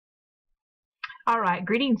All right,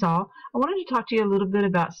 greetings all. I wanted to talk to you a little bit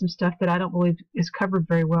about some stuff that I don't believe is covered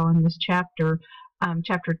very well in this chapter,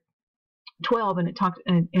 chapter 12,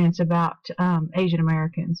 and it's about Asian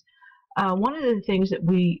Americans. One of the things that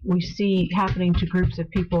we see happening to groups of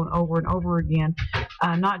people and over again,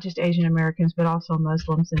 not just Asian Americans but also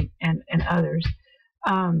Muslims and others,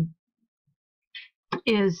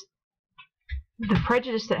 is the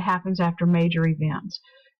prejudice that happens after major events.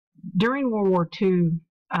 During World War II,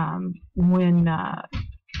 when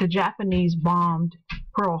the Japanese bombed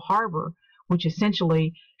Pearl Harbor, which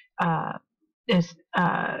essentially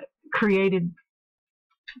created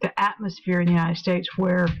the atmosphere in the United States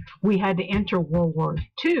where we had to enter World War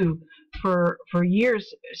II. For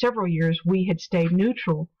years, several years, we had stayed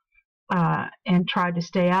neutral and tried to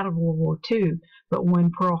stay out of World War II. But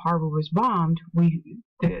when Pearl Harbor was bombed,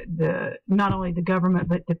 not only the government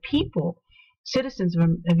but the people, citizens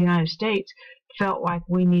of the United States, felt like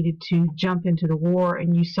we needed to jump into the war,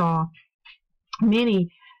 and you saw many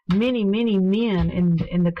men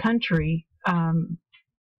in the country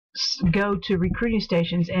go to recruiting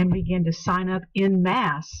stations and begin to sign up en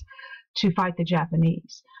masse to fight the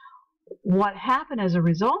Japanese. What happened as a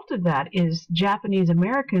result of that is Japanese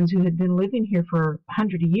Americans who had been living here for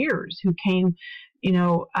 100 years, who came, in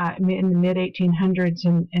the mid 1800s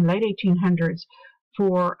and late 1800s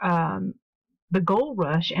for the gold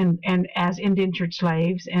rush and as indentured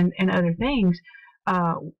slaves and other things,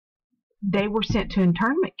 they were sent to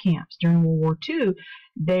internment camps during World War II.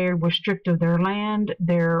 They were stripped of their land.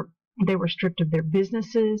 They were stripped of their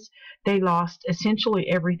businesses. They lost essentially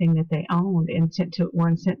everything that they owned and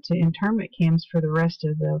were sent to internment camps for the rest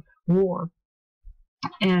of the war.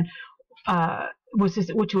 And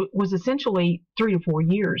which was essentially 3 to 4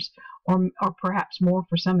 years, or perhaps more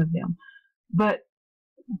for some of them. But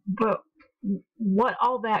what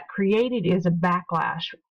all that created is a backlash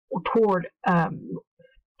toward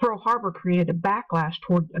Pearl Harbor created a backlash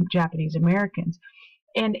toward Japanese Americans.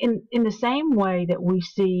 And in the same way that we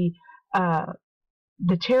see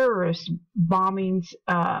the terrorist bombings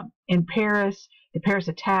in Paris, the Paris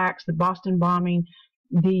attacks, the Boston bombing,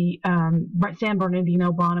 the San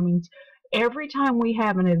Bernardino bombings, every time we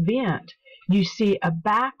have an event, you see a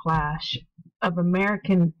backlash of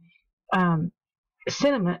American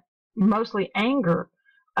sentiment, mostly anger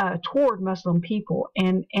toward Muslim people.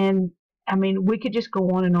 And I mean, we could just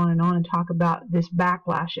go on and on and talk about this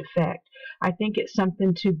backlash effect. I think it's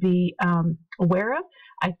something to be aware of.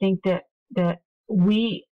 I think that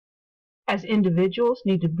we as individuals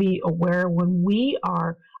need to be aware when we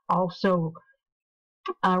are also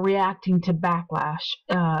reacting to backlash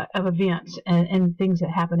of events and things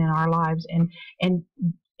that happen in our lives,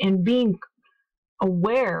 and being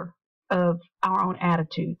aware of our own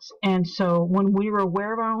attitudes. And so when we are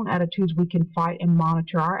aware of our own attitudes, we can fight and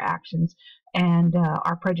monitor our actions and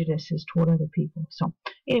our prejudices toward other people. So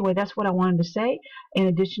anyway, that's what I wanted to say. In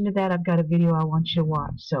addition to that, I've got a video I want you to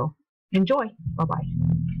watch. So enjoy.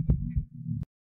 Bye-bye.